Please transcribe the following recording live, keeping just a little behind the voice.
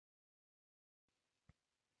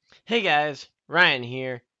Hey guys, Ryan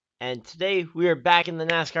here, and today we are back in the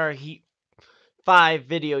NASCAR Heat 5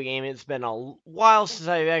 video game. It's been a while since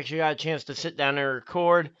I've actually got a chance to sit down and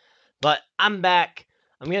record, but I'm back.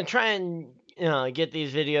 I'm going to try and get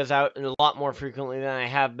these videos out a lot more frequently than I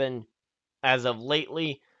have been as of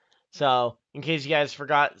lately. So, in case you guys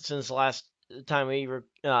forgot, since the last time we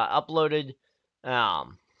uploaded,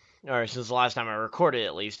 or since the last time I recorded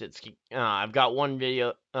at least, I've got one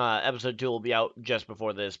video, episode 2 will be out just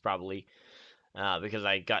before this probably, because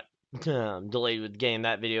I got delayed with getting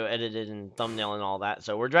that video edited and thumbnail and all that.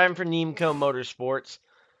 So we're driving for Nemco Motorsports.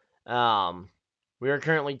 We are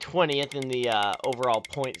currently 20th in the overall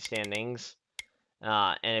point standings.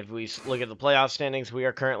 And if we look at the playoff standings, we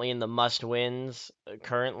are currently in the must-wins.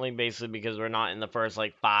 Currently, basically because we're not in the first,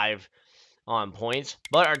 5 on points.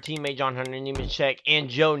 But our teammate John Hunter Nemechek and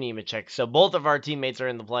Joe Nemechek, so both of our teammates are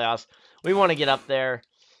in the playoffs. We want to get up there.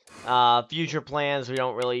 Future plans, we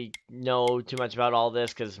don't really know too much about all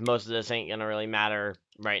this because most of this ain't going to really matter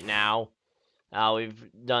right now.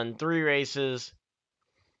 We've done 3 races.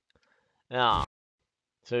 So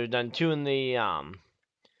we've done 2 in the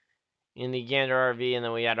Gander RV, and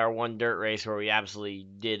then we had our 1 dirt race where we absolutely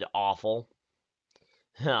did awful.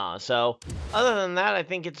 So, other than that, I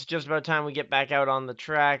think it's just about time we get back out on the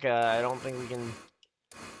track. I don't think we can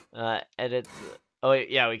edit... Oh,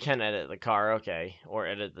 yeah, we can edit the car, okay, or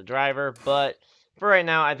edit the driver, but for right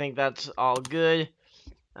now, I think that's all good.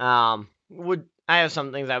 I have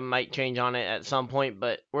some things I might change on it at some point,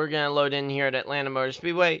 but we're going to load in here at Atlanta Motor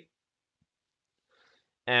Speedway,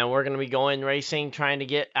 and we're going to be going racing, trying to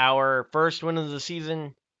get our first win of the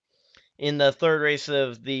season in the 3rd race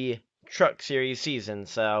of the Truck Series season,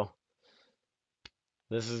 so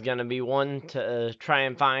this is going to be one to try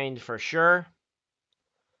and find for sure.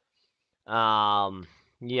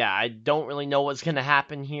 Yeah, I don't really know what's going to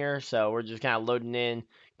happen here, so we're just kind of loading in.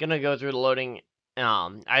 Gonna go through the loading.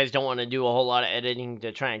 I just don't want to do a whole lot of editing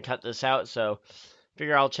to try and cut this out, so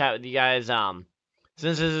figure I'll chat with you guys. Since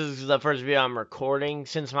this is the first video I'm recording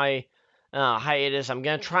since my hiatus, I'm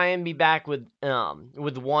gonna try and be back with a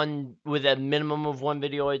minimum of 1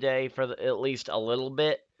 video a day for at least a little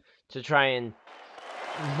bit to try and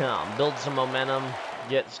build some momentum,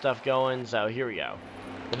 get stuff going. So here we go.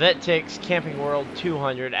 Vetix Camping World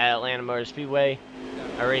 200 at Atlanta Motor Speedway.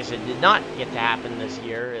 A race that did not get to happen this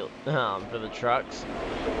year for the trucks.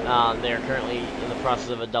 They are currently in the process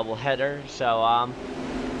of a double header. So,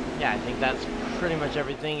 yeah, I think that's pretty much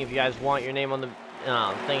everything. If you guys want your name on the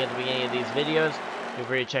thing at the beginning of these videos, feel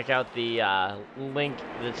free to check out the link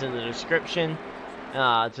that's in the description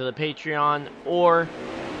to the Patreon, or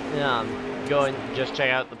go and just check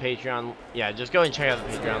out the Patreon. Yeah, just go and check out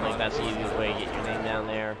the Patreon link. That's the easiest way to get your name down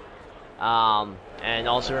there. And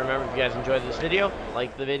also remember, if you guys enjoyed this video,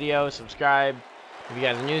 like the video, subscribe if you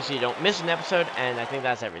guys are new so you don't miss an episode, and I think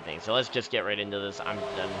that's everything. So let's just get right into this. I'm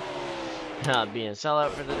done being a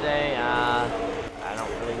sellout for the day. I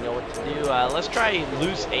don't really know what to do. Let's try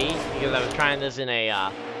loose 8, because I was trying this in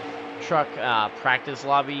a truck practice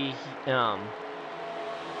lobby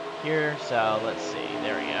here. So let's see.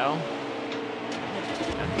 There we go.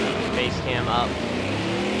 Base cam up.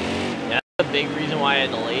 That's a big reason why I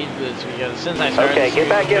delayed, was because since I started okay, get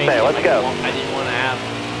back in there, let's go. I didn't want to have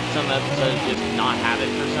some episodes just not have it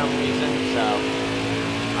for some reason, so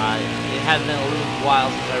it has been a little while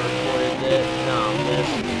since I recorded this.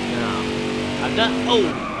 I've done,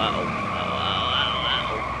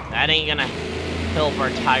 that ain't gonna help our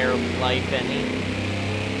tire life any.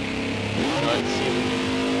 So let's see if we can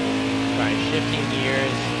try shifting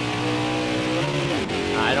gears.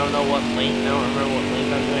 I don't know what length, I don't remember what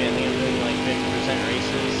length I'm doing. I think I'm doing like 50%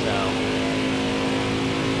 races, so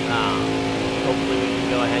hopefully we can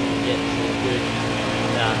go ahead and get some good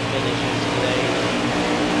finishes today.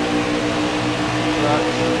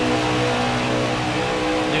 Trucks.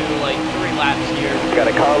 Do like 3 laps here. Got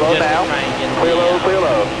a car low now. Clear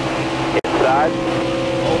low. Inside.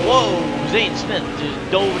 Oh, whoa! Zane Smith just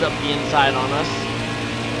dove up the inside on us.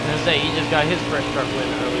 I'm gonna say he just got his first truck win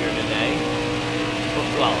earlier today.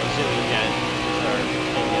 Well, assuming you guys are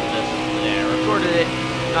thinking of this as the day I recorded it,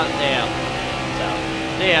 not the day I uploaded it. So,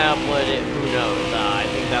 the day I uploaded it, who knows? I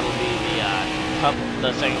think that'll be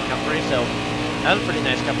the second cup race. So, that was a pretty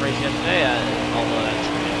nice cup race yesterday, although that's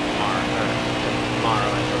tomorrow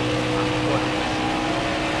I I'm recording this.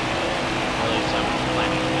 At least I'm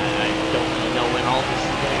planning. I don't really know when all this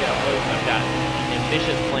is going to get uploaded. I've got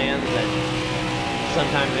ambitious plans, and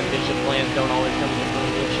sometimes ambitious plans don't always come to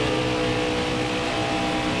fruition.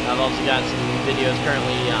 I've also got some videos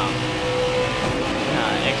currently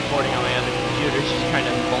exporting on my other computer, just trying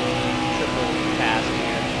to triple task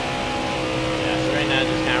here. Yeah, so right now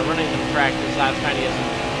just kind of running practice laps, trying to get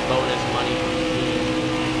some bonus money from the team.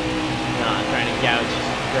 Trying to gouge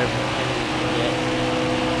whatever pennies we can get.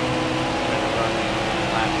 Trying to run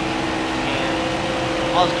laps as much as we can.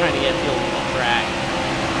 Also trying to get feel of the track.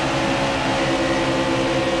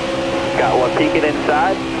 Got one peeking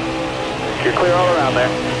inside. You're clear all around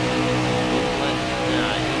there.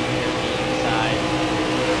 Inside.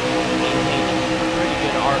 Maintain a pretty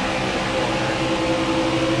good arc from the corner.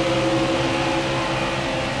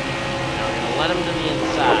 Now we're gonna let him to the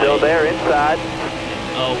inside. Still there, inside.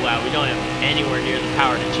 Oh wow, we don't have anywhere near the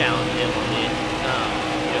power to challenge him on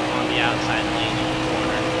the outside lane in the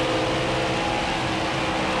corner.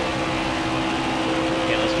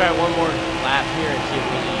 Okay, let's try one more lap here and see if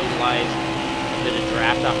we can utilize a bit of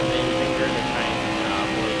draft off of main finger to try and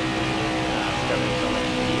avoid scrubbing so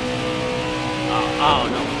much speed.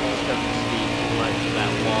 Oh no, scrubbing speed too much of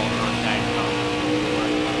that wall contact too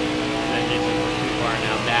much. That just we're too far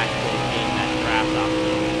now back to gain that draft off of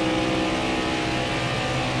him.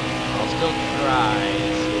 I'll still try to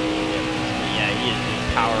see if we can get this. But yeah, he is just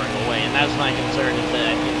powering away, and that's my concern is that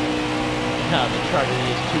I think the Truckin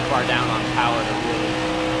is too far down on power to really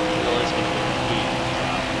realistically compete. So,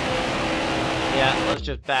 yeah, let's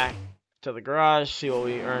just back to the garage, see what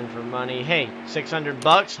we earn for money. Hey,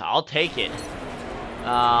 $600, I'll take it.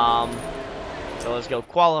 So let's go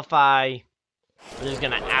qualify. We're just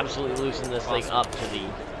gonna absolutely loosen this thing up to the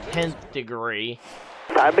 10th degree.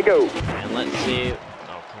 Time to go. And let's see.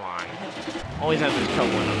 Always have this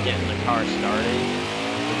trouble when I'm getting the car started.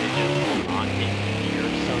 It just will not get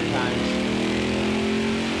geared sometimes.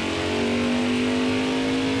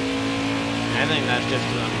 I think that's just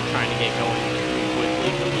because I'm trying to get going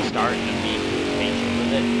quickly from the start and being too impatient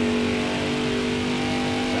with it.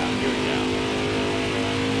 So here we go.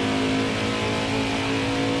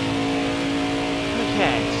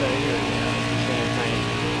 Okay, so here we go. Just gonna try and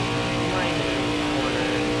line it in the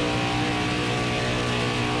corner.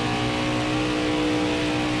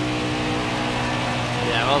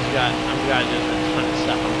 Yeah, I've got just a ton of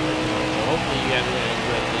stuff I'm working on, so hopefully you guys are going to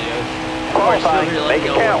enjoy the video. Of course, feel free to let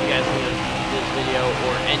me know what you guys think of this video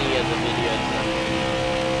or any of the videos that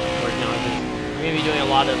I'm working on. I'm going to be doing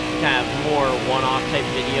a lot of kind of more one-off type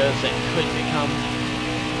videos that could become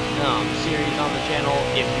series on the channel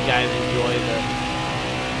if you guys enjoy the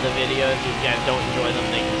videos. If you guys don't enjoy them,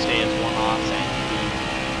 they can stay as one-offs and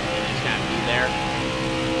just kind of be there.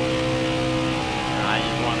 I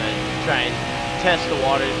just want to try and test the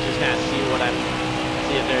waters, just kind of see if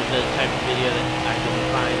there's a type of video that I can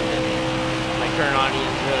find that my current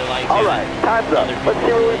audience really likes. All right, time's up. Let's see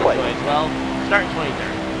where we play. As well, starting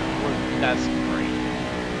 23rd. That's great,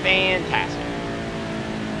 fantastic.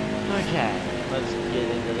 Okay, let's get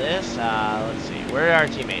into this. Let's see, where did our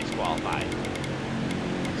teammates qualify?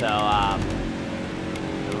 So,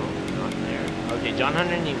 no, not there. Okay, John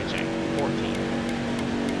Hunter Nemechek, 14.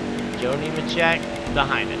 Joe Nemechek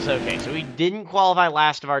behind us. Okay, so we didn't qualify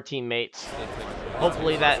last of our teammates.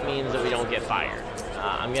 Hopefully that means that we don't get fired.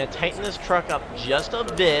 I'm going to tighten this truck up just a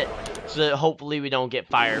bit so that hopefully we don't get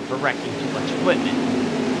fired for wrecking too much equipment.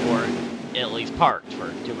 Or at least parts for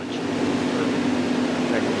wrecking too much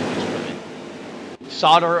equipment.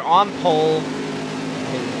 Solder on pole.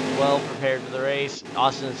 And well prepared for the race.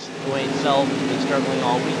 Austin Dwayne Self has been struggling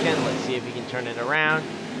all weekend. Let's see if he can turn it around.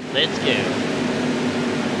 Let's go.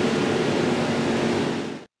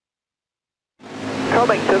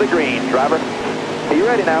 Coming to the green, driver. Are you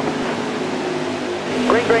ready now?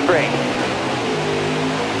 Green, green, green.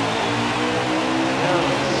 Now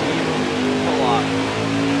let's see if we can pull off.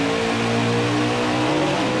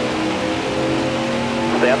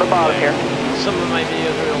 Stay on the bottom here. Some of my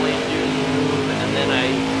videos were only doing the move, and then I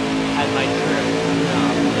had my trip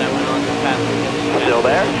that went on this past weekend. Still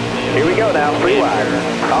there? Here we go now, free wide.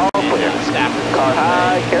 All clear. Car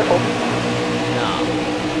high, careful.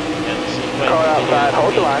 Car outside,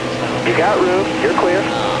 hold the line. You got room, you're clear.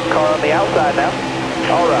 Car on the outside now.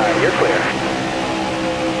 All right, you're clear.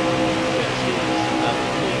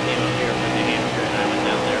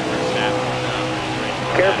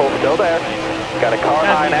 Careful, still there. Got a car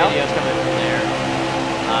high now.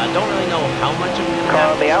 Don't really know how much of it. Car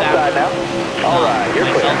on the outside now. All right, you're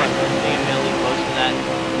clear. I'm mailing most of that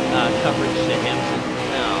coverage to him.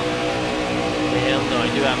 Though I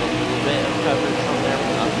do have a little bit of coverage from there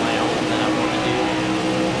of my own that I want to do.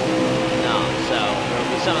 So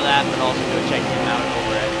there'll be some of that, but also go check him out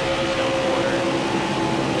over at Keystone Corner.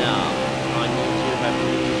 On YouTube, I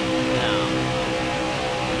believe.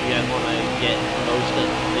 If you guys want to get most of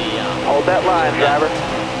the hold that line, driver.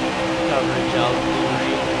 Coverage of the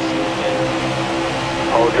race this weekend.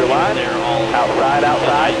 Hold your line. They're all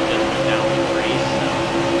outside. Just went down the race, so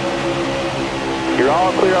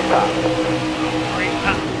all clear up top.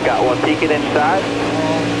 Got one peeking inside.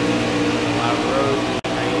 Road,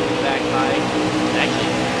 back by.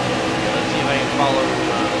 Actually, let's see if I can follow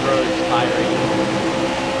roads by Rayoon.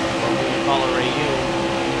 Or we can follow Rayoon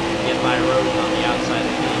and get by roads on the outside of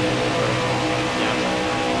the outside.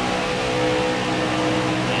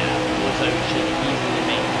 Yeah, looks like we should easily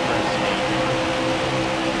make the first stage.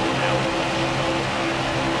 Now,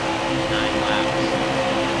 9 laps.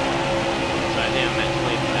 So I think I'm at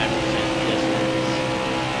 25% distance.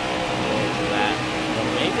 That.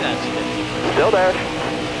 Maybe that's 50%. Still there. I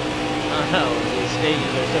don't know, these stages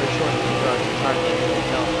are so short in the roads, it's hard to really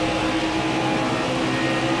tell them.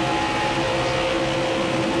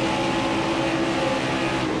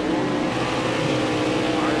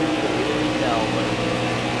 Hard to really tell what it is.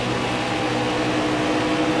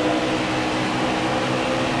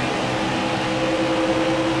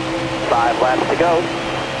 5 laps to go. 5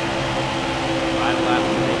 laps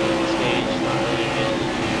to make the stage, not really getting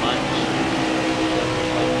much.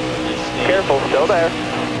 This stage. Careful, still there.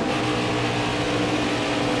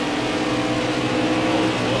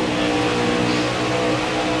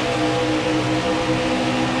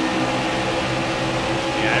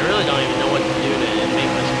 Yeah, I really don't even know what to do to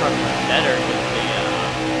make this truck better, because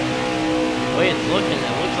the way it's looking,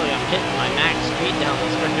 it looks like I'm hitting my max speed down the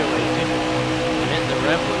straightaway too. I'm hitting the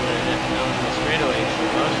rev limiter down the straightaways for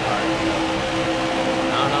the most part. So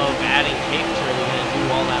I don't know if adding cape's really going to do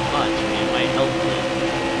all that much. I mean, it might help me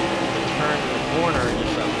turn the corner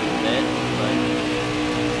just a little bit, but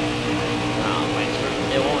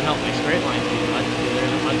it won't help my straight line speed much because there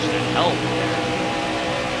isn't much to help there.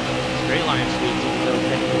 Straight line speed seems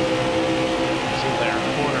okay. It seems like our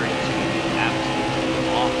cornering speed is absolutely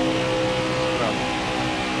awful. From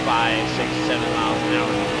 5, 6, 7 miles an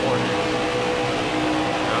hour in the corners.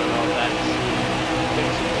 I don't know if that's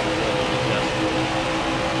fixable really adjustable.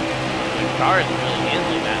 The car isn't really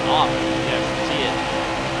handling that often. You guys can see it.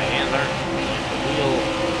 My hands aren't the wheel.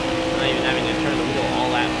 I'm not even having to turn the wheel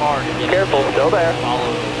all that far to get Careful, it still there.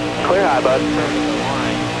 Follow Clear high, bud. the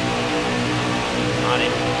line. Not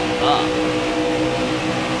able to keep up.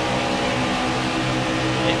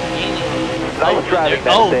 Nice driving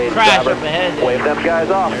that stage, crash driver. up ahead. Wave them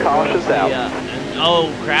guys off. Caution's out.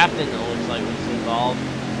 Crafton looks like was involved.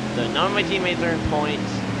 So none of my teammates earned points.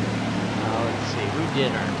 Let's see, who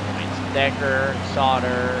did earn points? Decker,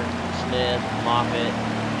 Sauter, Smith, Moffitt,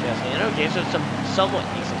 Chastain. Okay, so some somewhat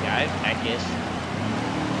decent guys, I guess.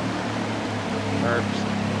 Herbst.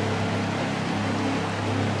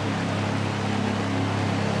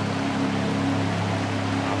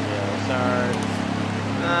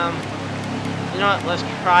 You know what, let's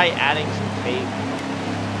try adding some tape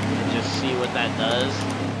and just see what that does.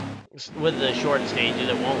 With the short stages,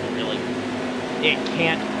 it won't really, it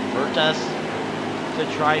can't hurt us to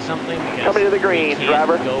try something because coming to the green,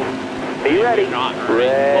 driver. Be ready. Not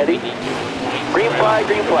ready. Green flag,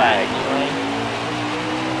 green flag. Anyway.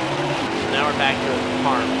 So now we're back to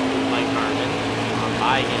Mike Harmon on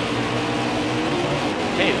by him.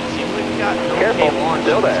 Okay, it seems like we got no Careful, launch.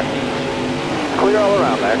 still there. Clear all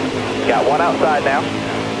around there. Got one outside now.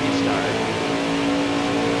 Restart.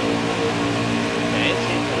 Okay, it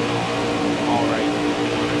seems all right.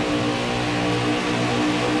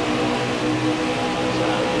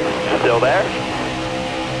 Still there.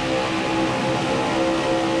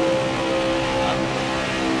 Up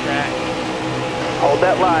track. Hold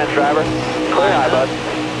that line, driver. Clear high, bud.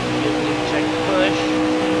 Check push.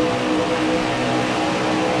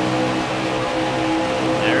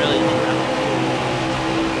 I really think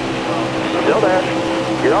Still there.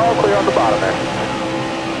 You're all clear on the bottom there.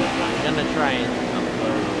 I'm gonna try and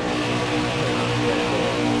upload.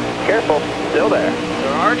 Careful. Still there. So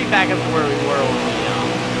we're already back up to where we were when we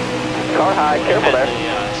Car high. Careful had there.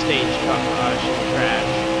 the stage crash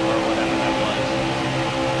or whatever that was.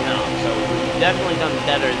 So we've definitely done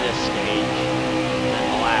better this stage than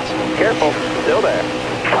the last one. Careful. Still there.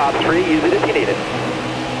 Top 3. Use it if you need it.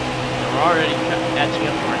 And we're already catching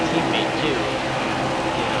up to our teammate too.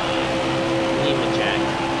 Check.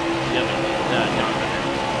 The other John Hunter.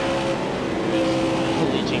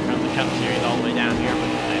 Who's leeching from the Cup Series all the way down here, but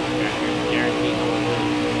here's guaranteed no one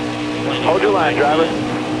will. Hold your line, driver.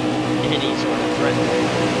 Any sort of threat. At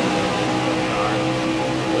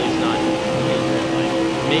least not.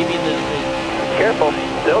 Maybe the Careful.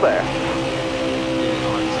 Still there.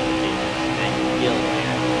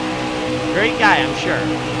 Great guy, I'm sure,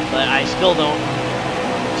 but I still don't.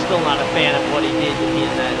 Still not a fan of what he did to me in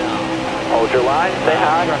that. Hold your line, stay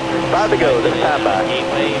high. 5 to go, this time back.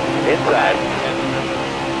 Inside.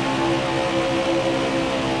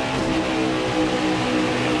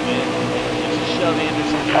 Shove Anderson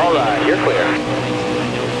All right, you're clear.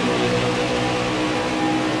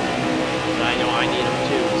 I know I need them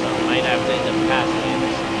too, so I might have to end up passing it.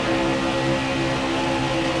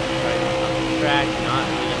 Right on the track, not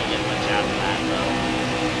really gonna get much out of that though.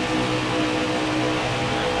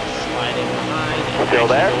 Sliding behind.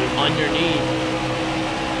 Still there? Underneath.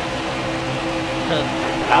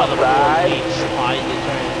 Outside. Slide to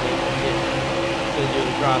try and to do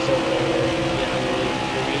the crossover there. Get underneath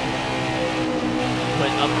the tree.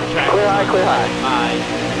 Went up the track. Clear high, clear high.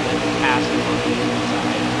 And then passing on the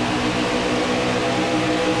inside.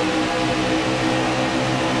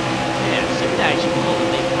 Yeah, it seemed to actually pull the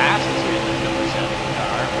big passes here in this number 7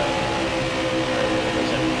 car, but number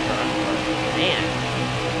 7 truck. But man,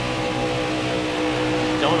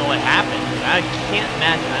 don't know what happened. I can't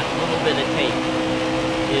imagine that little bit of tape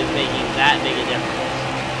is making that big a difference.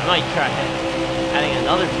 I might try adding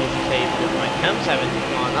another piece of tape because my temps haven't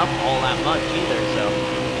gone up all that much either, so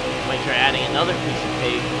I might try adding another piece of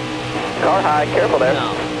tape. Car high, careful there.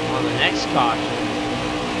 On the next caution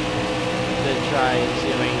to try and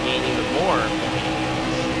see if I can gain even more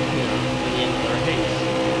points, for the end of the race.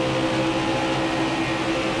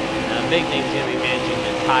 The big thing's going to be managing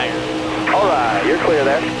the tires. All right, you're clear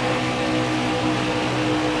there.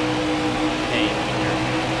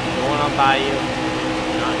 Going on by you.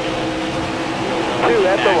 Not gonna 2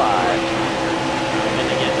 at the line. I'm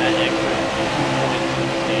gonna get that extra points for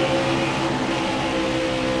the stage.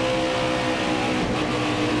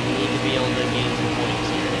 Need to be able to gain some points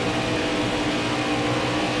here.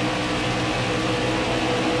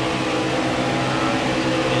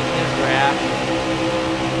 Get this graph.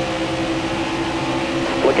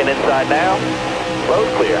 Looking inside now. Road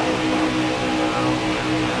clear.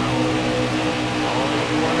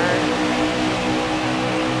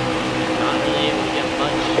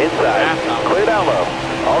 Inside. Clear down low.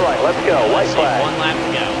 All right, let's go. White flag. One lap to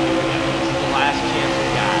go. Here we go. This is the last chance we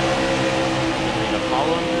got. We're going to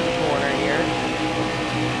follow him to the corner here.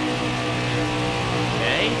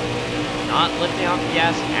 Okay. Not lifting off the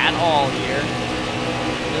gas at all here.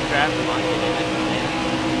 This draft, come on, get in it.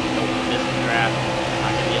 Nope, missed the draft. Not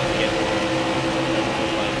going to be able to get to him. Doesn't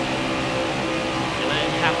look like. Gonna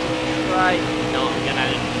have to try. No, I'm going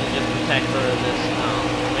to just protect for this.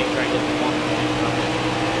 Make sure I get the 1 point from it.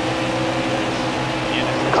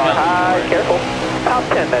 Car high, careful. Top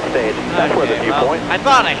 10 that stage. That's where the viewpoint. I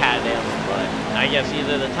thought I had him, but I guess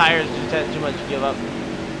either the tires just had too much to give up.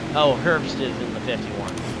 Oh, Herbst is in the 51. I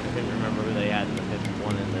couldn't remember who they had in the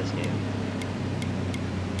 51 in this game.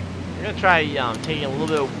 We're gonna try taking a little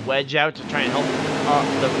bit of wedge out to try and help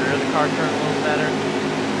the rear of the car turn a little better.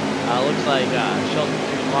 Looks like Shelton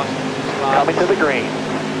lost a few spots. Coming to the green.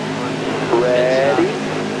 Ready.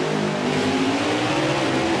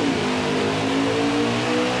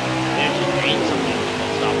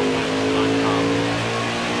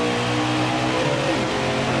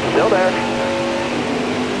 Still there.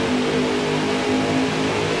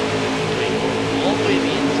 All the way to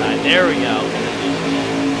the inside. There we go.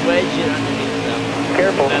 Just wedge it underneath them.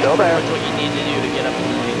 Careful, still there. That's what you need to do to get up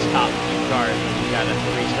into these top 2 cars when you got a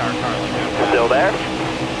 3-star car like that. Still there.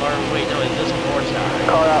 Or wait, no, is this a 4-star?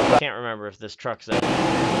 Car outside. I can't remember if this truck's a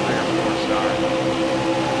 4-star.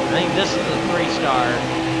 I think this is a 3-star.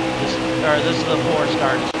 This is a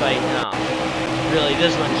 4-star despite really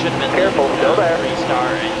this one should have been careful, still there. 3-star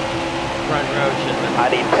and front row should have been.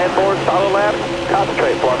 I need 10 more solid laps.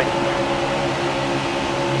 Concentrate for me.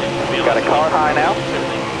 Got a car high now.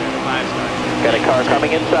 5-star. Got a car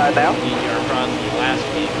coming inside now. You're across the last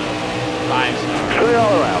game of 5-star. Clear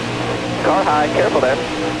all around. Car high, careful there.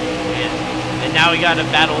 And now we got to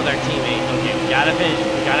battle with our teammate. Okay, we got to finish.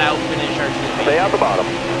 We got to outfinish our teammate. Stay on the bottom.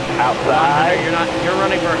 Outside. You're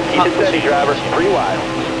running for a keep it steady, driver. 3 wide.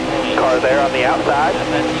 Car there on the outside.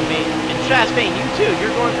 That teammate. And Chastain, you too.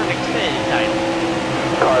 You're going for an extended title.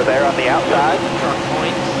 Car there on the outside. Truck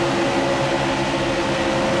points.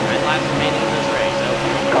 9 laps remaining in this race. So.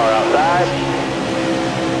 Car outside.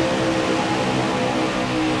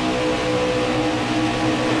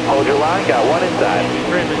 Hold your line. Got 1 inside.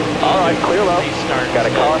 All right, clear low. Got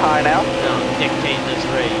a car high now. Dictate this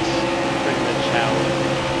race. Pretty much how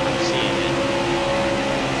I'm seeing it.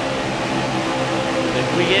 If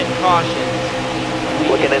we get cautions.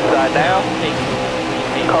 Looking inside now.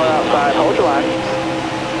 Car outside. Hold your line.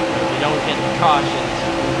 If we don't get the cautions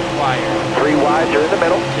required. 3 wide. You're in the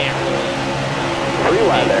middle. Can't really 3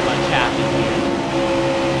 wide there. much happen here.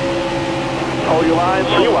 Hold your line.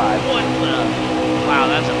 3 wide. What the? Wow,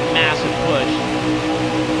 that's a massive push.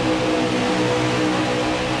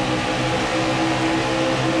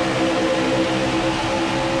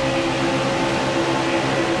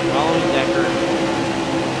 Following Decker.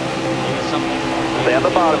 down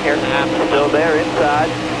the bottom here. Still there, inside.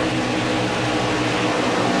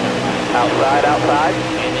 Outside, outside.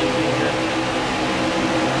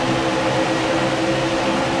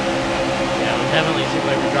 Yeah, it definitely seems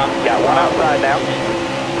like we're dropping. Got one outside now.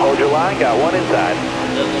 Hold your line, got one inside.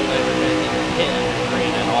 Doesn't look like we're going to hit the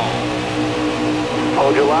green at all.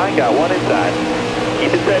 Hold your line, got one inside.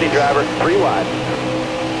 Keep it steady, driver. 3 wide.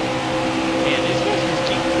 Man, these guys just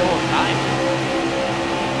keep going time.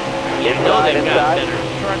 You know Inside, they've got inside. better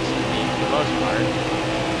trucks than me for the most part.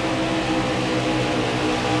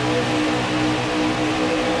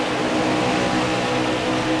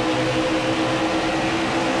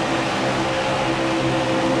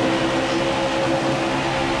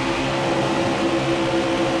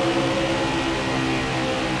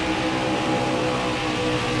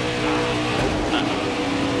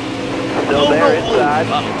 Still there, inside.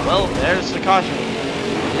 Well, there's the caution.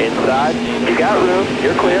 Inside. You got room.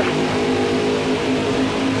 You're clear.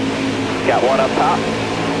 Got one up top.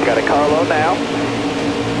 Got a car low now.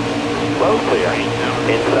 Low clear.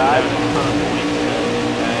 Inside.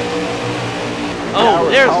 Oh,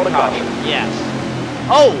 there's Call the to caution. Yes.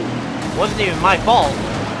 Oh, wasn't even my fault.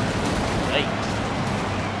 Yikes.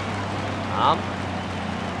 I'm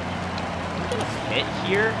gonna pit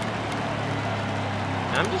here.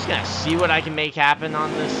 I'm just gonna see what I can make happen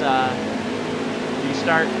on this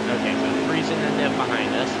restart. Okay, so freezing the nip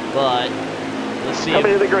behind us, but let's see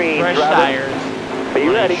Coming if to the green, fresh driver. tires Be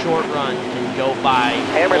on ready. a short run can go by.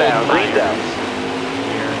 Hammer old down, green tires down.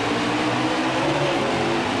 here.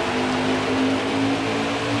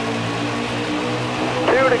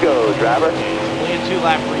 Two to go, driver. Okay, so only a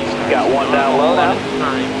 2-lap restart. Got one Don't down have a low lot now. of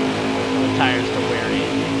time for the tires to wear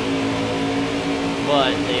in.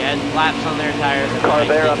 But they had laps on their tires. And Car I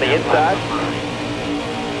there didn't on the have inside. laps on mine.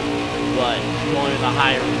 But going to the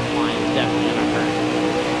higher line is definitely going to hurt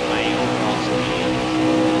my overall speed.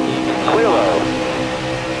 Clear low.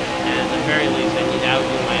 And at the very least, I need to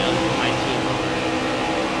outdo my team owner.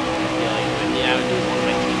 I feel like I need to outdo one of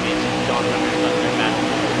my teammates and John Hunter's up there battling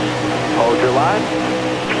for the win. Hold your line.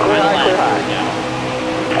 Clear high, clear high.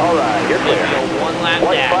 All right, you're clear. So 1 lap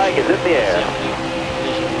White dash. flag is in the air.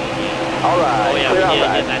 All right, Oh yeah, clear we need to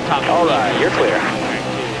outside. get that top. All right, you're clear.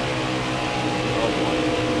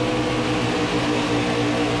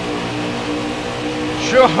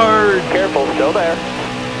 Sure. Careful, still there.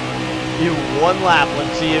 You 1 lap.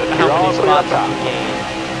 Let's see how You're all many clear up spots top. we can gain.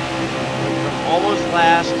 Almost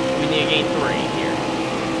last. We need to gain 3 here.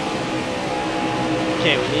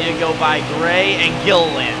 Okay, we need to go by Gray and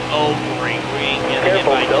Gilliland. Oh, great. We ain't gonna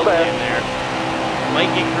Careful, get by still Gilliland there.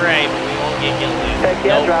 Might get Gray, but we won't get Gilliland. Heck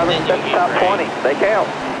yeah, Nope, driver. then That's you the get top Gray. 20. They count.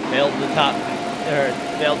 Failed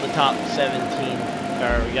the top 17.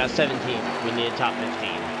 Or we got 17. We need a top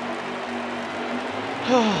 15.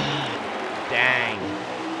 Dang.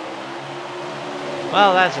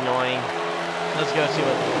 Well, that's annoying. Let's go see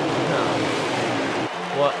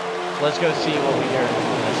let's go see what we learned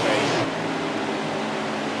from this race.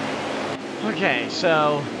 Okay,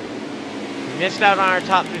 so we missed out on our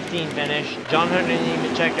top 15 finish. John Hunter didn't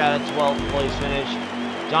even check out a 12th place finish.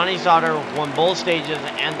 Johnny Sauter won both stages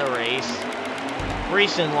and the race.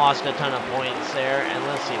 Reeson lost a ton of points there, and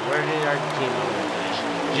let's see, where did our team owner finish?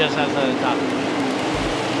 Just outside the top 20.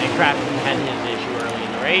 And Crafton had his issue early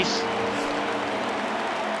in the race.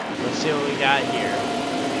 Let's see what we got here.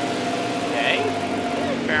 Okay,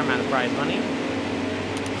 fair amount of prize money.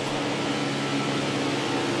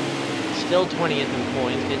 Still 20th in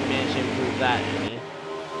points, didn't manage to improve that any.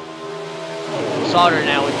 Sauter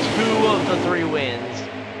now with 2 of the 3 wins.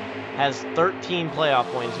 Has 13 playoff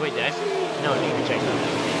points. Wait, did I see? No, you can check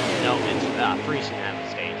that. No, it's Friesen have the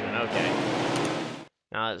stage one. Okay.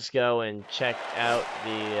 Now let's go and check out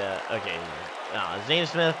the. Okay. Zane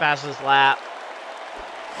Smith fastest lap.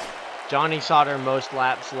 Johnny Sauter most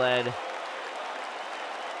laps led.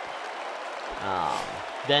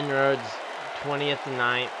 Ben Rhodes 20th and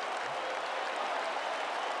 9th.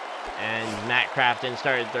 And Matt Crafton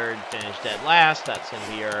started 3rd, finished dead last. That's going to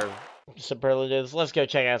be our superlatives. Let's go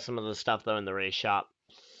check out some of the stuff though in the race shop.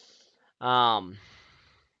 Man,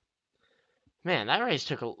 that race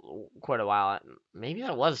took quite a while. Maybe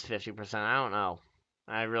that was 50%. I don't know.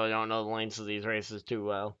 I really don't know the lengths of these races too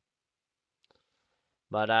well.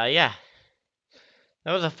 But yeah,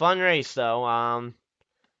 that was a fun race though.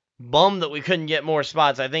 Bummed that we couldn't get more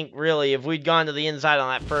spots. I think really if we'd gone to the inside on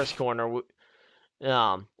that first corner,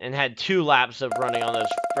 and had 2 laps of running on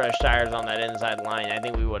those fresh tires on that inside line, I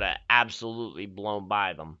think we would have absolutely blown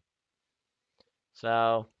by them.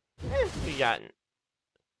 So, we got...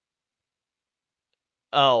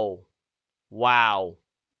 Oh. Wow.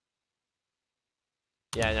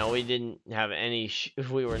 Yeah, no, we didn't have any.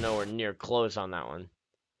 We were nowhere near close on that one.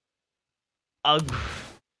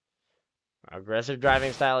 Aggressive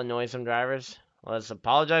driving style annoys some drivers. Let's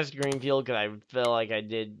apologize to Greenfield because I feel like I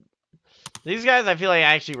did. These guys, I feel like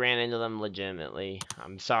I actually ran into them legitimately.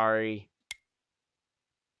 I'm sorry.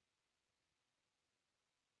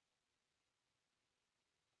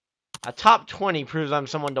 A top 20 proves I'm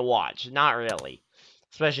someone to watch. Not really.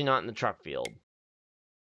 Especially not in the truck field.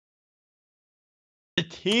 The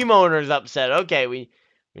team owner's upset. Okay, we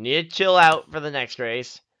need to chill out for the next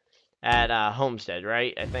race at Homestead,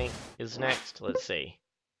 right? I think is next. Let's see.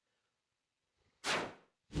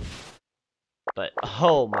 But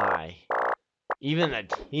oh my, even the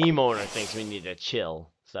team owner thinks we need to chill.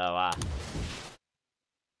 So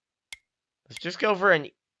let's just go for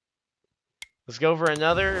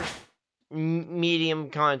another medium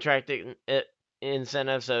contract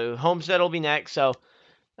incentive. So Homestead will be next. So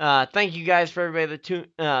thank you guys for everybody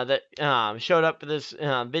that showed up for this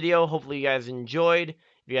video. Hopefully you guys enjoyed.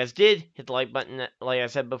 If you guys did, hit the like button like I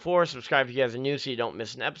said before. Subscribe if you guys are new so you don't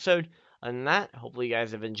miss an episode. Other than that, hopefully you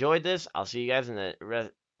guys have enjoyed this. I'll see you guys in the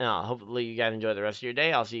rest. Hopefully you guys enjoy the rest of your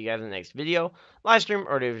day. I'll see you guys in the next video, live stream,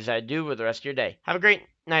 or whatever you decide to do with the rest of your day. Have a great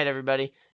night, everybody.